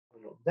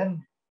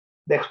then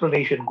the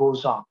explanation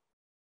goes on.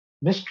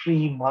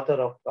 Mystery mother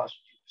of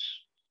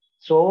prostitutes.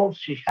 So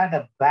she had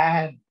a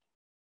band.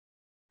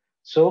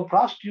 So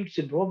prostitutes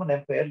in Roman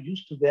Empire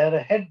used to wear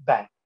a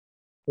headband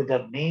with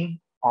her name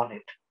on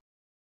it.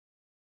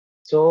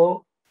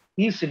 So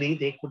easily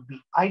they could be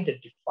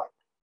identified.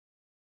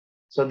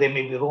 So they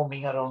may be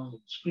roaming around the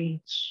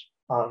streets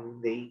or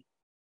the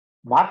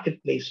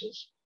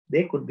marketplaces.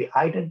 They could be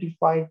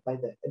identified by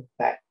the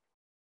headband.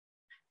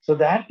 So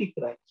the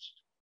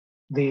Antichrist,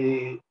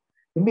 the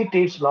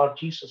imitates Lord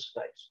Jesus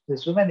Christ.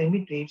 This woman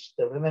imitates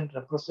the women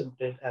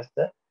represented as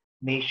the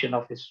nation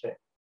of Israel.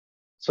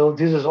 So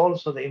this is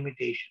also the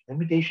imitation.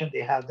 Imitation,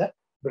 they have the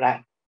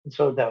brand.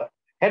 So the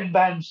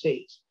headband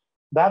says,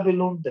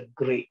 Babylon the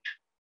Great.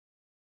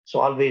 So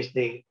always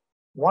they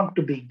want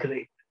to be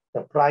great.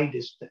 The pride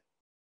is there.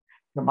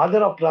 The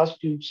mother of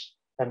prostitutes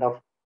and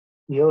of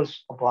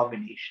years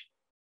abomination.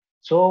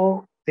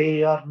 So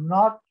they are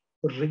not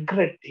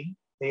regretting,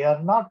 they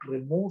are not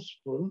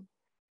remorseful,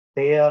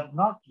 they are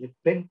not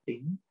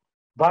repenting,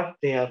 but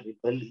they are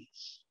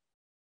rebellious.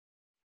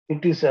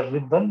 It is a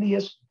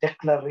rebellious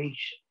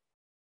declaration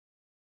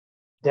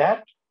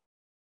that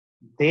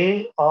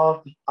they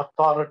are the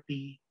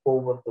authority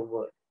over the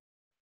world.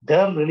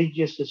 Their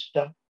religious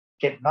system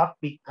cannot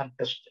be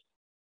contested.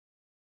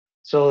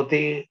 So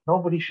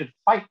nobody should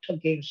fight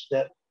against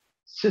their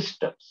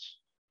systems.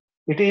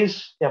 It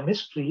is a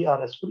mystery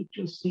or a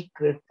spiritual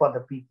secret for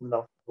the people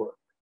of the world.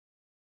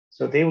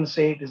 So they will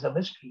say it is a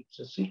mystery, it's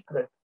a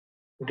secret,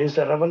 it is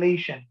a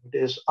revelation, it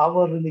is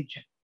our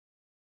religion.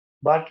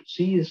 But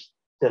she is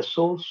the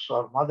source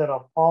or mother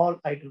of all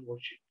idol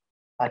worship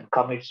and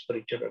commits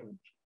spiritual adultery.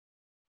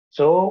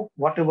 So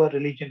whatever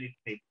religion it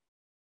may be,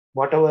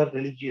 whatever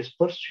religious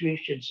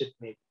persuasions it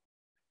may be,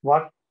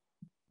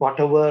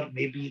 whatever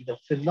may be the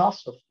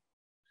philosophy.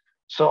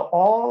 So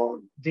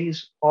all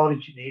these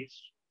originates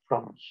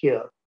from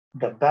here,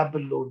 the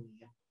Babylon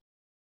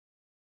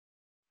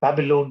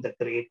the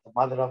Great, the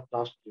mother of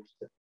prostitutes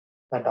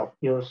and of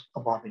years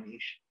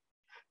abomination.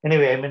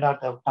 Anyway, I may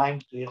not have time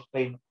to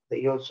explain the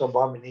years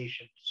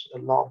abomination. It's a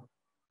long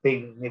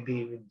thing.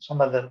 Maybe in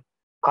some other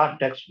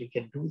context we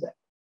can do that.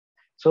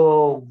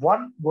 So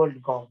one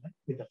world government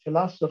with a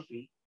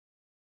philosophy,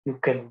 you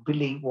can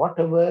believe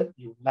whatever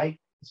you like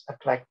is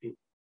attractive.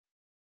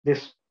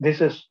 This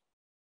is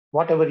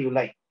whatever you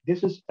like.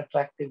 This is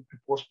attractive to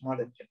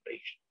postmodern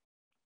generation.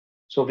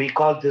 So we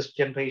call this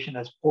generation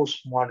as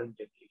postmodern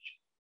generation.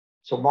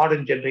 So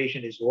modern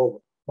generation is over.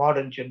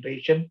 Modern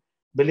generation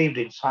believed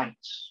in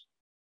science.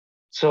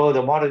 So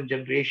the modern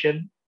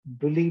generation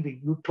believe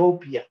in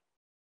utopia.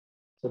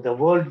 So the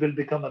world will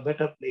become a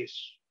better place.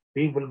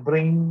 We will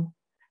bring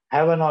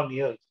heaven on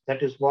earth.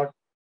 That is what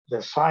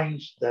the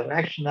science, the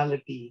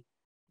rationality,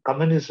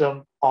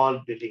 communism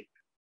all believed.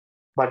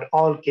 But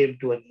all came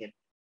to an end.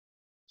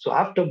 So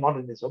after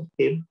modernism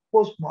came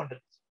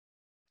postmodernism.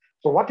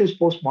 So what is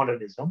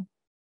postmodernism?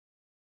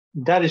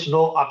 There is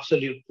no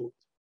absolute truth.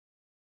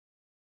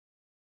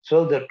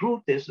 So the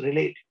truth is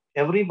relative.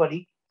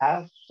 Everybody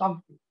has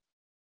something.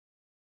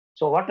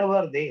 So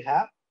whatever they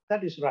have,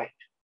 that is right.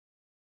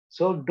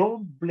 So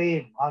don't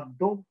blame or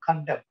don't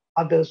condemn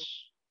others.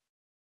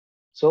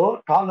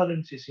 So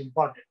tolerance is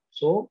important.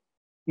 So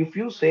if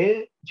you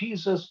say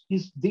Jesus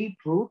is the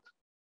truth,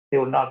 they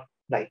will not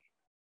like it.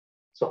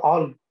 So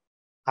all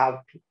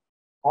have truth.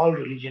 All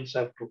religions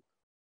have truth.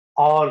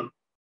 All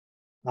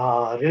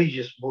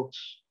religious books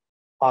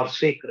are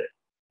sacred.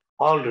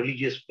 All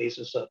religious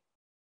places are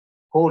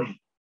holy.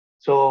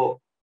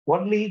 So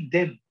only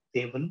then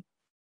they will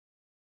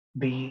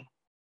be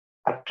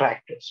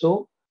attracted.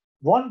 So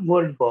one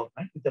world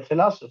government with a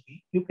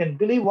philosophy, you can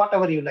believe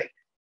whatever you like.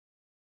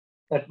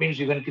 That means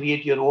you can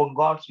create your own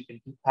gods, you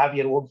can have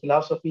your own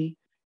philosophy,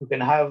 you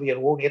can have your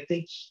own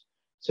ethics,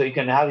 so you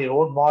can have your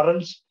own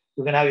morals,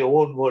 you can have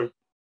your own world.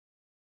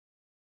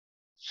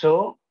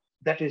 So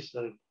that is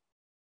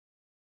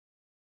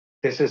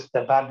this is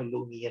the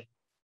Babylonian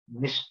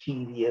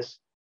mysterious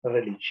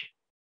religion.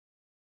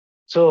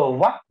 So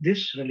what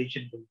this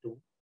religion will do,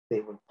 they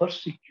will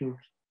persecute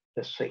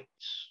the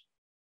saints.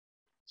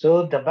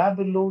 So the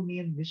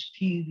Babylonian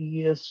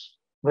mysterious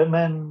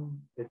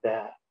women with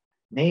the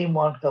name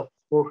on her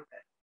forehead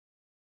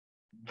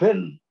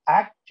will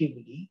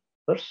actively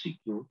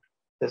persecute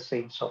the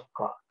saints of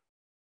God.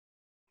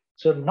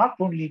 So not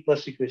only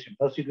persecution,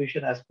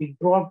 persecution has been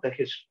throughout the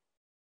history.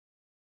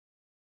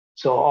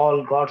 So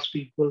all God's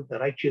people, the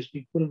righteous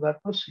people were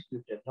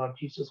persecuted. Lord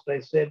Jesus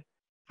Christ said,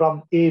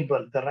 from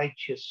Abel, the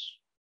righteous,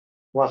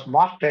 was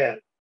martyred.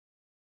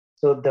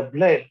 So the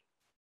blood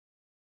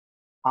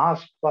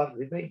asked for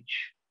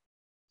revenge.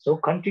 So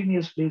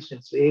continuously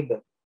since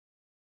Abel.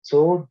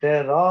 So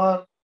there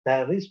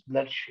is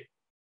bloodshed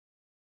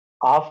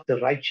of the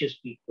righteous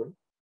people,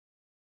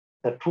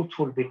 the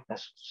truthful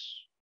witnesses.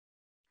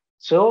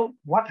 So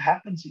what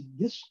happens in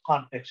this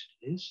context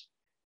is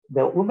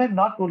the woman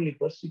not only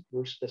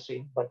persecutes the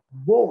saint, but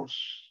boasts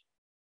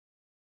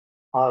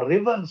or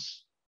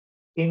revels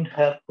in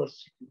her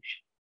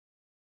persecution.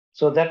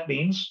 So that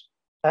means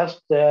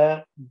as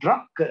the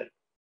drunkard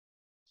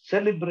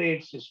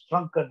celebrates his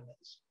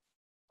drunkenness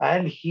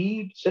and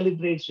he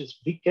celebrates his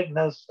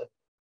wickedness, and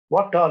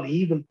what all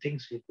evil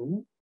things he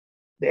do,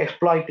 the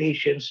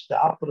exploitations, the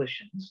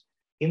oppressions.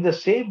 In the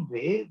same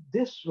way,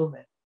 this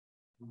woman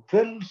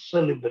will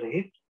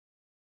celebrate,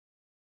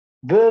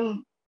 will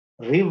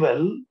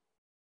revel,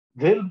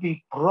 will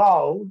be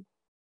proud,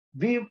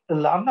 we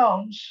will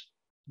announce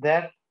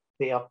that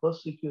they are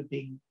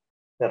persecuting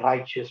the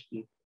righteous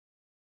people.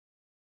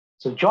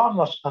 So John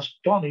was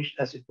astonished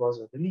as it was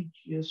a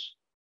religious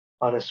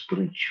or a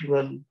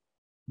spiritual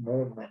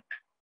movement.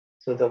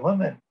 So the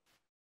woman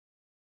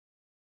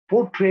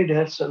portrayed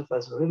herself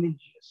as a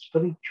religious,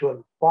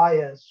 spiritual,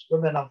 pious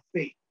woman of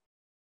faith.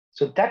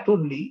 So that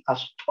only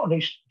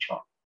astonished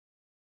John.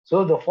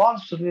 So the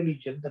false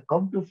religion, the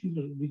counterfeit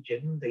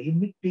religion, the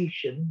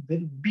imitation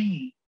will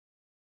be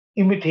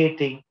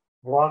imitating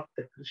what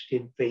the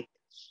Christian faith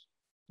is.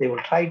 They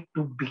will try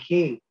to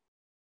behave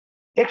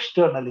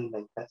externally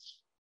like this.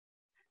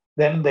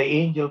 Then the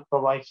angel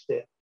provides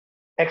the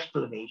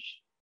explanation.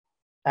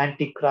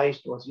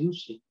 Antichrist was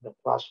using the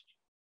prostitute.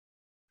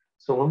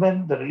 So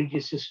women, the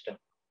religious system,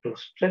 to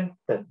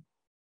strengthen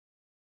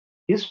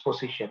his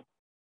position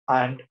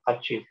and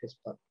achieve his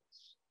purpose.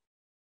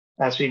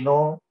 As we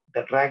know,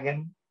 the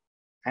dragon,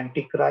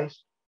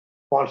 Antichrist,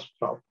 false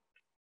prophet.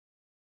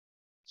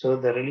 So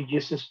the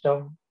religious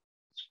system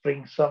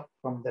springs up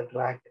from the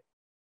dragon,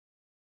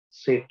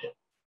 Satan,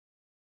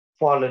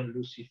 fallen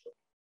Lucifer.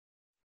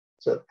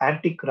 So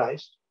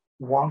Antichrist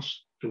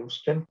wants to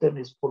strengthen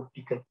his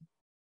political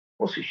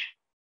position.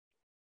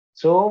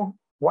 So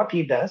what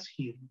he does,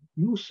 he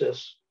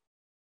uses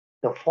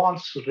the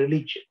false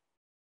religion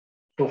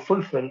to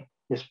fulfill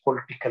his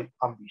political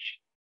ambition.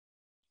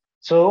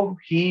 So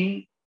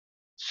he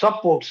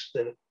supports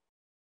the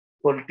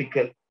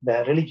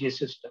religious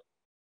system.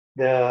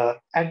 The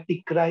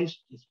Antichrist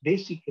is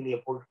basically a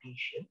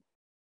politician,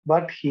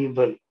 but he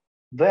will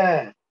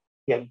wear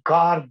a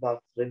garb of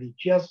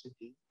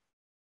religiosity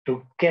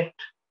to get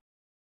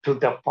to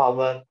the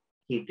power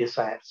he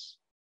desires.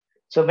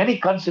 So many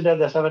consider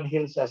the seven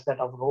hills as that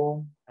of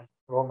Rome and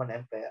Roman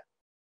Empire,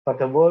 but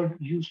the word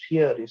used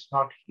here is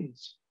not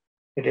hills,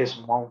 it is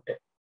mountain.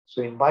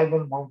 So in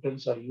Bible,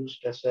 mountains are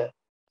used as a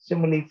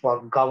simile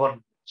for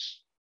governments.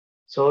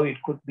 So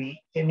it could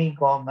be any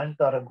government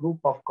or a group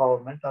of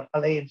government or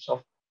alliance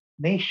of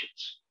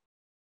nations.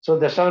 So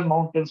the seven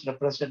mountains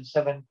represent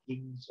seven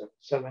kings,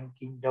 seven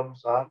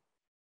kingdoms, or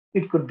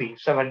it could be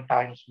seven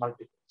times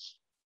multiples.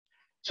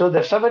 So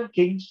the seven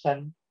kings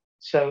and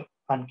seven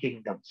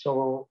kingdoms.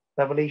 So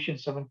Revelation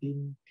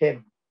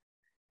 17:10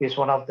 is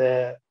one of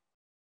the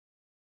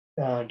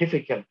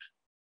difficult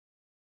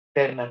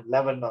 10 and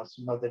 11 are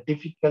some of the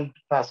difficult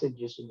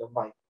passages in the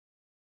Bible.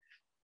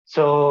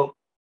 So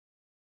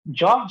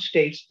John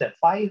states that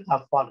five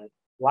have fallen,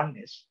 one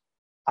is,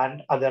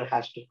 and other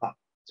has to come.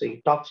 So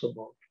he talks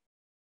about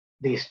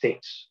these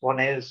things. One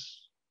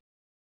is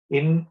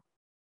in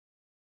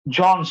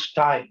John's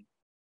time,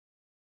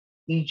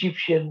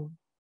 Egyptian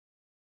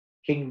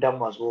kingdom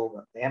was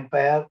over. The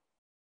empire,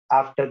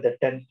 after the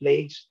 10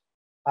 plagues,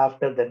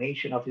 after the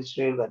nation of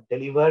Israel were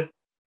delivered,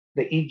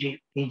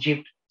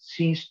 Egypt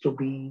ceased to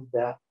be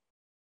the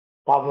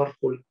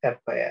powerful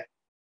empire.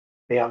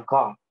 They are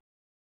gone.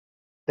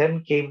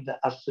 Then came the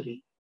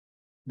Assyrians.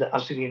 The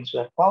Assyrians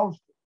were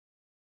powerful.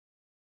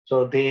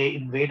 So they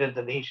invaded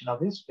the nation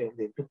of Israel.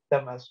 They took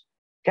them as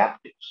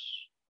captives.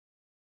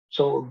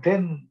 So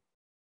then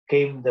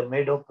came the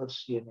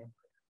Medo-Persian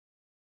Empire.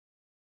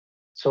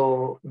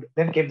 So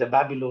then came the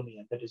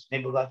Babylonian, that is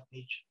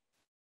Nebuchadnezzar.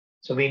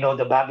 So we know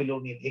the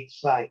Babylonian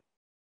exile,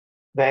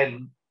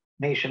 when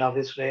nation of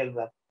Israel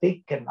were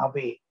taken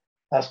away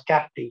as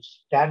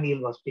captives.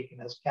 Daniel was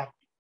taken as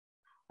captive.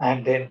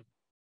 And then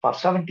for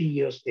 70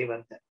 years they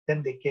were there.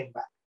 Then they came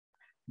back.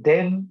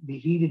 Then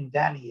we read in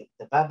Daniel,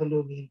 the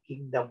Babylonian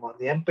kingdom or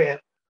the empire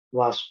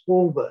was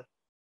over.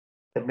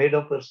 The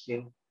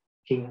Medo-Persian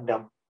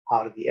kingdom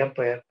or the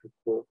empire took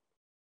over.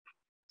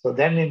 So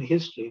then in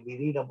history, we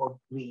read about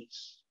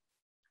Greece,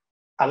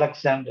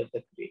 Alexander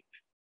the Great.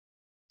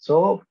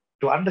 So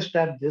to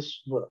understand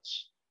this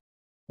verse,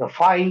 the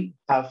five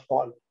have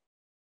fallen: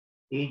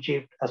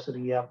 Egypt,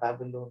 Assyria,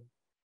 Babylon,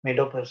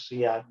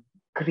 Medo-Persia,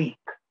 Greece.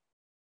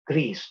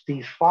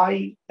 These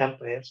five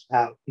empires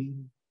have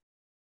been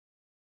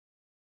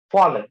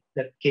fallen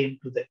that came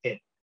to the end.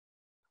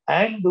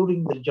 And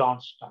during the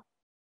John's time,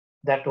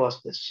 that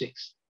was the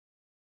sixth.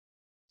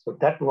 So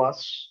that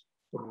was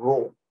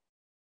Rome.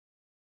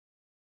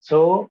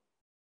 So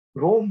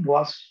Rome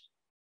was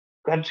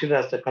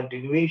considered as the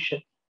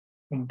continuation.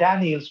 In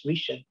Daniel's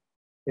vision,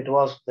 it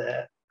was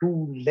the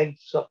two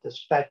legs of the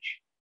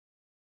statue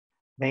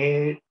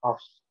made of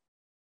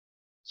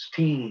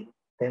steel,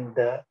 then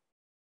the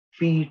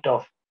feet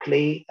of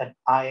clay and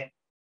iron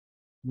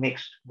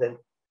mixed. The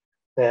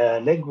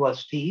leg was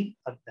steel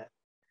and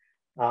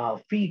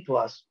the feet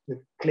was with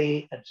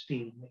clay and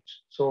steel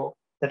mixed. So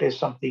that is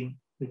something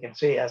we can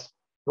say as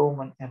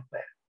Roman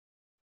Empire.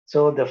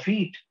 So the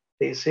feet,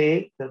 they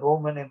say the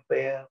Roman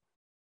Empire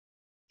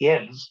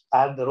ends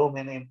and the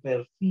Roman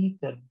Empire feet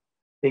and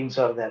things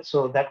are there.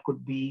 So that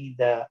could be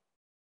the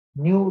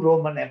new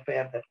Roman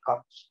Empire that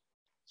comes.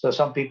 So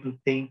some people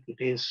think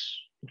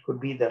it could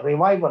be the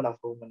revival of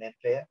Roman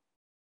Empire.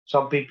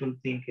 Some people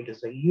think it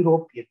is the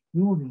European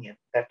Union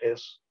that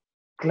is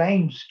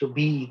claims to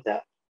be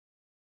the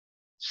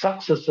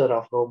successor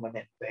of Roman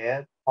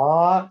Empire,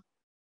 or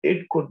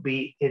it could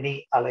be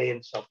any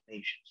alliance of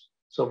nations.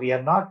 So we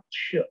are not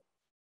sure.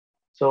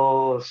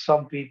 So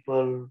some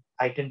people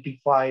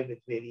identify with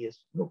various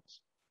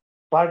groups,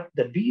 but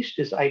the beast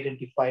is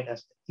identified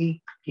as the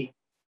eighth king.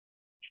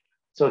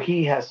 So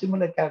he has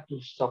similar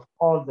characteristics of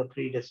all the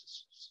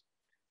predecessors.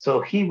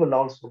 So he will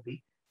also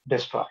be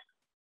destroyed.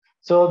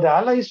 So the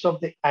allies of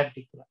the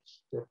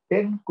Antichrist, the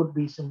 10 could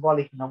be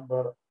symbolic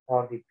number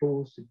or the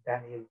toes in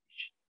Daniel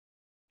vision.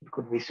 It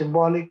could be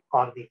symbolic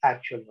or the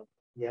actual number.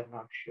 We are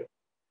not sure.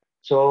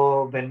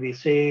 So when we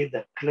say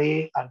that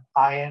clay and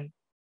iron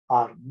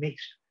are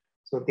mixed,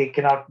 so they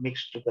cannot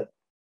mix together.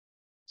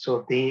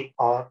 So they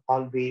are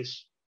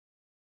always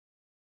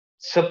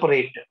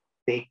separated.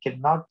 They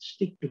cannot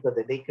stick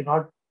together. They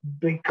cannot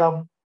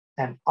become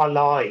an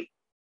alloy.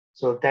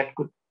 So that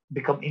could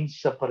become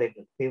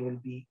inseparable. They will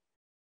be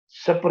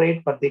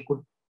separate, but they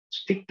could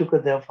stick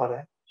together for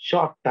a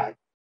short time.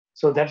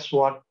 So that's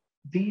what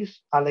these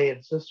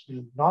alliances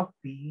will not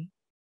be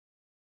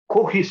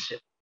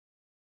cohesive,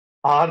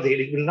 or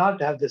they will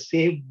not have the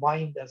same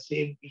mind or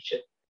same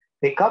vision.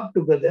 They come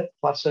together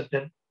for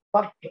certain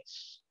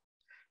purpose.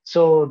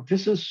 So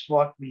this is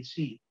what we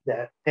see,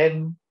 that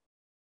 10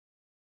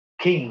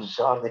 kings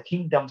or the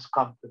kingdoms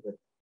come together.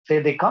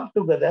 So they come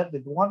together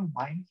with one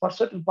mind for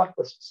certain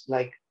purposes,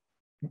 like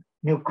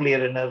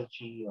nuclear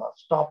energy or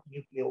stop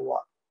nuclear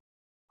war,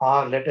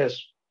 or let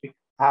us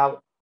have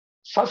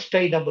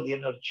sustainable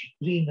energy,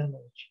 green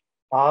energy,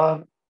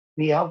 or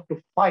we have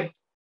to fight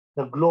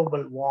the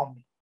global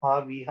warming,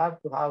 or we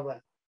have to have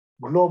a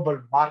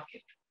global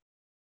market.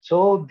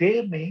 So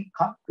they may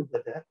come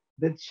together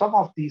with some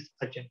of these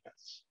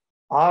agendas,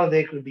 or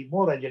there could be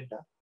more agenda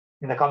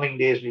in the coming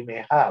days we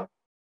may have.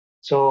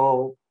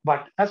 So,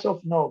 but as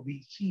of now,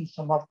 we see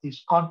some of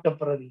these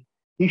contemporary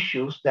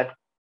issues that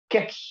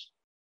gets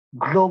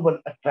global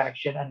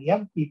attraction, and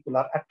young people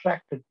are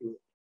attracted to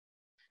it.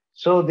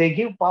 So they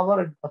give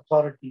power and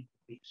authority to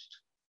beast.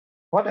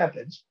 What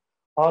happens?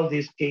 All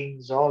these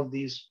kings, all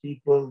these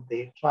people,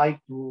 they try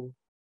to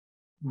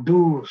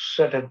do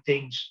certain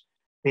things.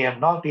 They are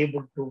not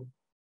able to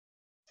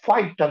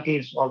fight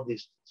against all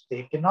these things.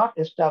 They cannot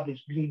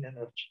establish green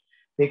energy.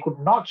 They could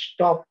not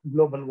stop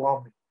global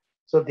warming.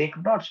 So they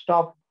could not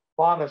stop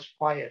forest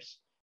fires.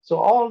 So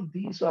all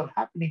these are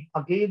happening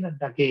again and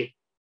again.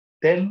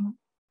 Then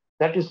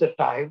that is the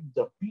time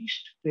the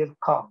beast will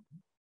come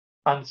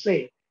and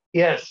say,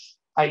 yes,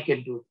 I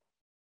can do it.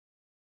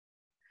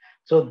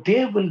 So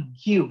they will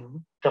give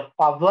the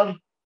power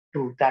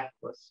to that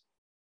person.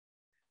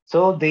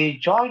 So they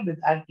join with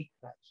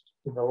Antichrist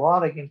in the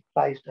war against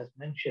Christ, as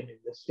mentioned in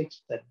the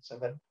sixth and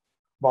seventh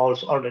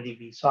bowls already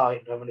we saw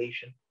in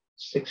Revelation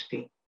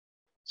 16.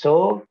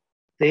 So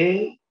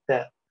the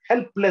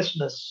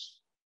helplessness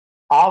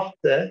of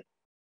the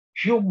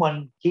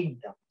human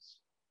kingdoms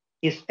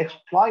is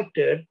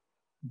exploited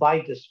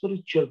by the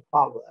spiritual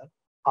power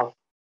of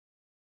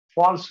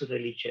false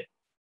religion,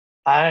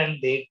 and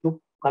they took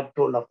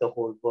control of the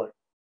whole world.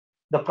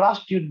 The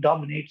prostitute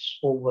dominates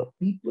over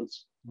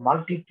peoples,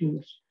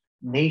 multitudes,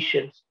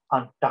 nations,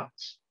 and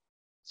tongues.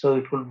 So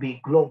it will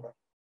be global,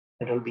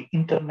 it will be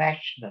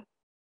international.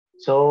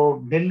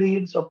 So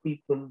millions of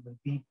people will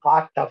be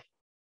part of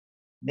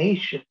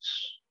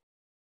nations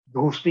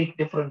who speak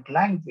different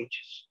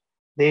languages.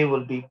 They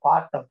will be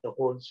part of the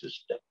whole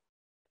system.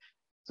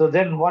 So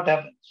then what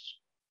happens?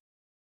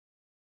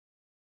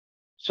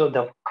 So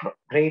the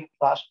great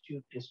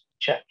prostitute is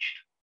judged.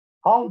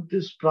 How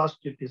this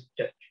prostitute is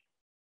judged?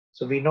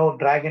 So we know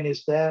dragon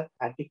is there,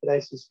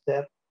 antichrist is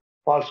there,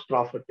 false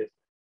prophet is there.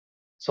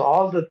 So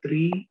all the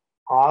three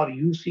are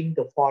using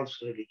the false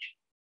religion.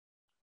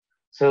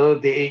 So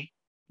they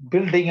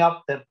building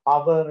up their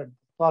power and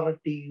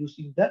authority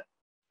using the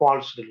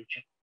false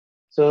religion.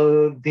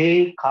 So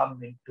they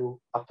come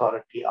into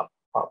authority of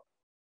power.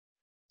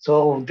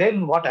 So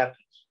then what happens?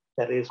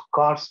 There is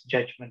God's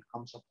judgment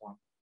comes upon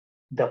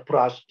the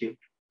prostitute.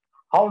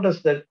 How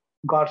does the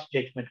God's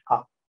judgment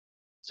come?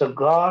 So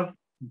God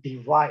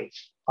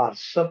divides or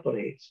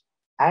separates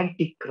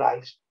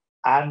Antichrist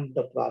and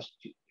the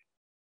prostitute.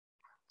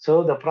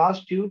 So the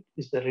prostitute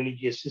is the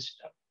religious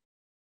system.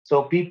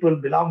 So people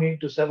belonging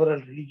to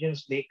several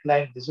religions, they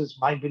claim this is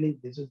my belief,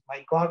 this is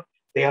my God.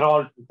 They are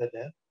all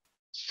together.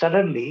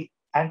 Suddenly,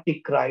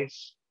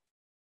 Antichrist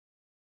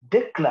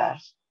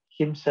declares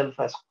himself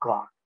as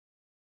God.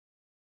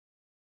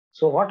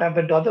 So what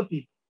happened to other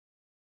people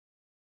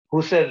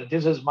who said,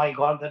 this is my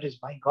God, that is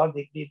my God?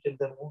 They created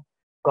their own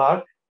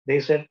God. They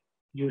said,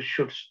 you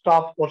should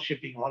stop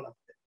worshipping all of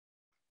them.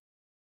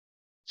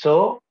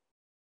 So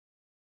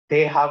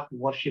they have to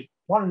worship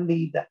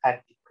only the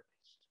Antichrist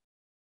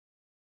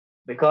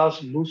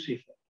because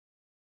Lucifer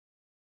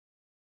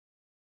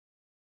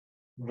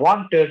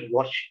wanted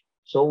worship.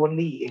 So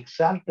only he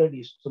exalted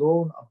his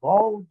throne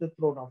above the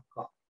throne of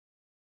God.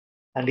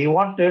 And he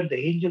wanted the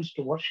angels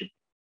to worship.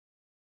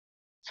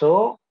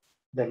 So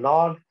the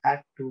Lord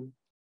had to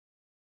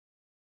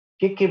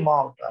kick him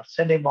out or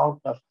send him out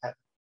of heaven.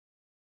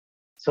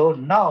 So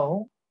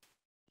now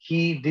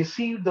he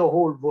deceived the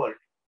whole world.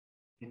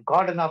 In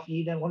Garden of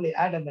Eden, only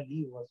Adam and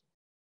Eve was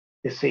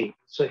deceived.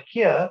 So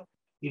here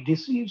he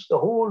deceives the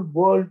whole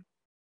world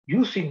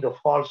using the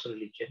false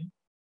religion.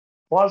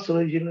 False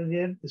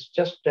religion is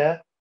just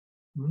a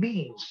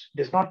means,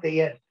 it is not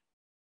the end.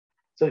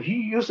 So he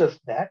uses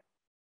that.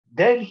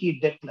 Then he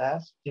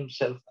declares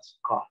himself as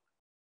God.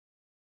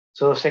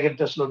 So 2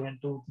 Thessalonians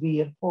 2,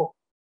 3 and 4.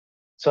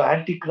 So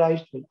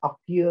Antichrist will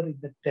appear in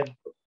the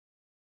temple.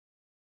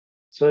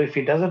 So if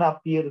he doesn't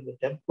appear in the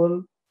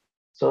temple,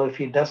 so if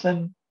he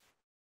doesn't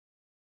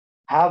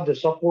have the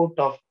support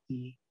of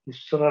the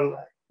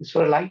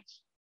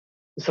Israelites,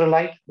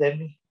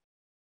 then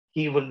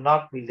he will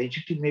not be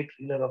legitimate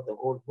ruler of the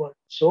whole world.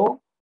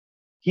 So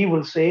he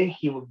will say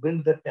he will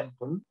build the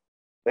temple.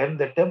 When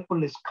the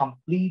temple is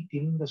complete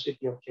in the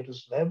city of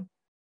Jerusalem,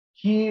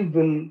 he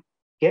will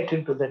get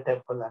into the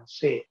temple and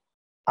say,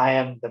 I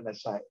am the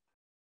Messiah.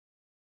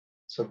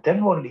 So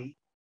then only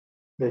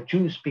the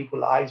Jewish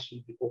people eyes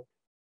will be open.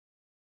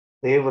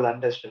 They will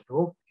understand,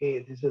 okay,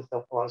 this is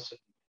the false.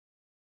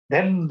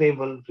 Then they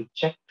will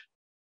reject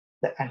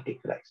the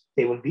Antichrist.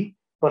 They will be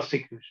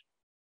persecuted.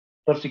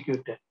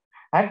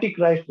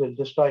 Antichrist will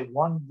destroy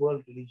one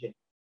world religion.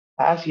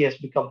 As he has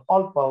become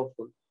all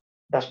powerful,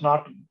 does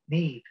not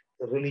need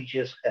the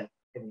religious help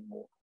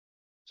anymore.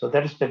 So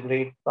that is the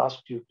great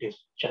prostitute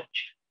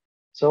church.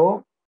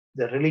 So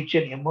the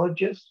religion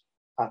emerges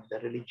and the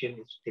religion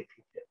is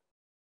defeated.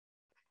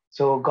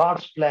 So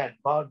God's plan,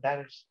 God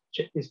directs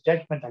his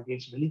judgment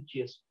against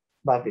religious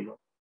Babylon.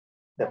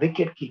 The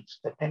wicked kings,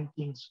 the 10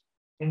 kings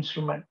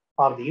instrument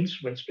are the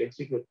instruments to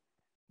execute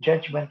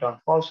judgment on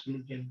false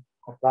religion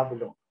of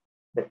Babylon.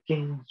 The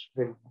kings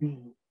will be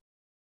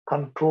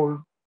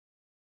controlled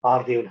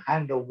or they will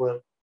hand over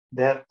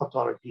their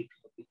authority to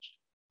the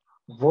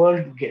beast.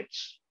 World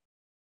gets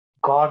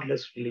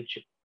godless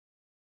religion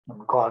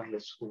and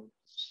godless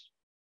rulers.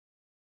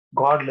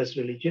 Godless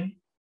religion,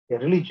 a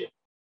religion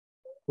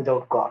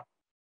without God,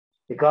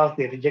 because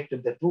they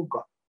rejected the true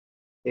God.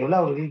 They will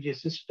have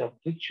religious system,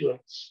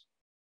 rituals,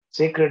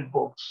 sacred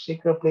books,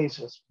 sacred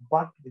places,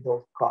 but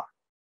without God.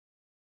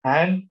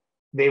 And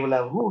they will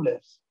have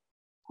rulers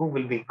who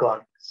will be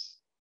godless.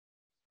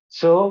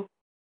 So,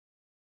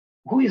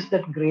 who is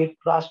that great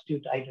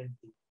prostitute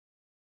identity?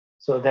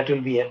 So that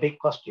will be a big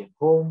question.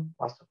 Rome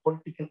was the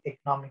political,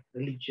 economic,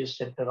 religious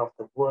center of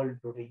the world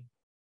during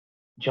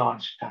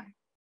John's time.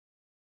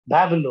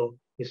 Babylon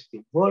is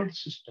the world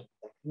system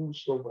that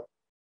rules over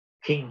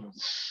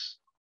kings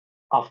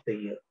of the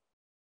year.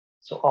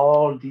 So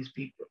all these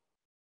people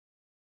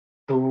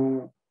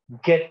to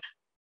get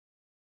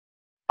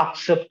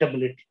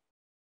acceptability,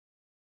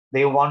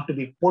 they want to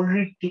be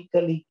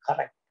politically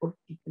correct,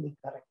 politically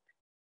correct.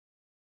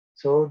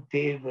 So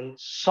they will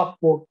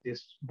support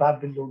this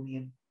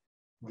Babylonian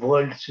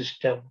world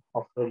system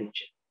of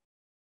religion.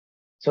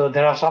 So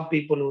there are some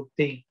people who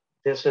think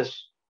this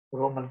is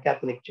Roman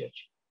Catholic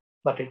Church,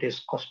 but it is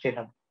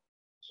questionable.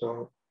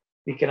 So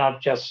we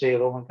cannot just say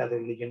Roman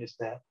Catholic religion is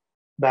the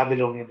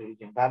Babylonian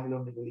religion.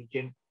 Babylonian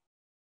religion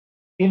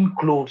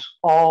includes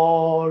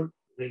all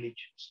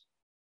religions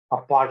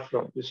apart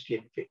from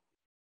Christian faith.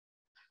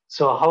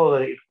 So,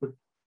 however, it could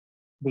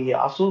be an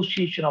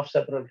association of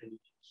several religions,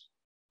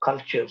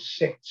 cultures,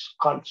 sects,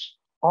 cults,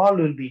 all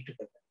will be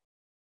together.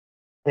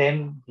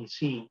 Then we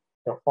see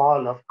the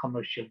fall of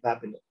commercial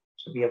Babylon.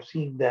 So we have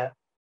seen the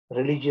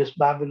religious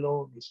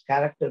Babylon, its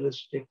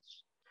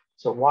characteristics,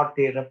 so what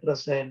they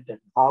represent and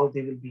how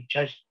they will be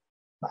judged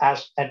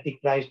as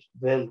Antichrist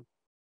will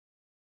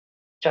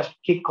just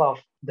kick off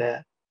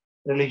the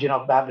religion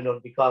of Babylon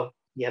because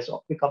he has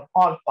become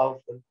all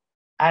powerful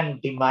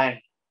and demand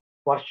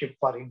worship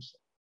for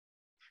himself.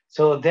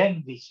 So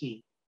then we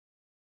see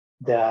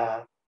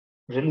the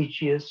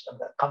religious and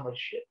the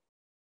commercial,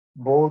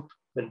 both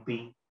will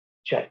be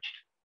judged.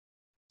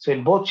 So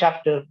in both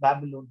chapters,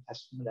 Babylon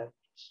has similarities.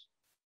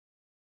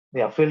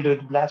 They are filled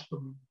with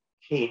blasphemy,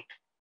 hate,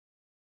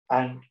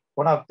 and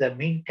one of the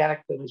main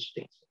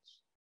characteristics is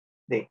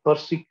they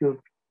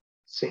persecute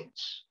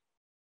saints.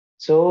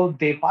 So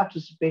they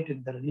participate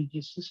in the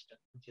religious system,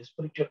 which is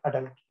spiritual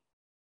adultery,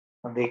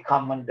 and they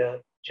come under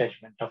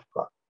judgment of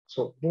God.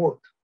 So both,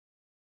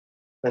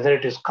 whether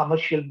it is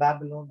commercial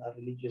Babylon or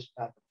religious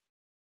Babylon,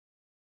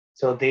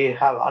 so they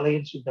have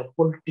alliance with the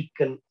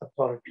political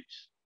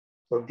authorities.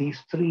 So these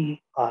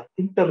three are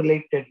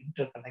interrelated,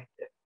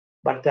 interconnected,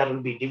 but there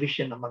will be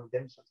division among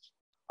themselves.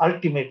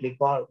 Ultimately,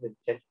 God will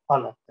judge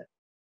all of them.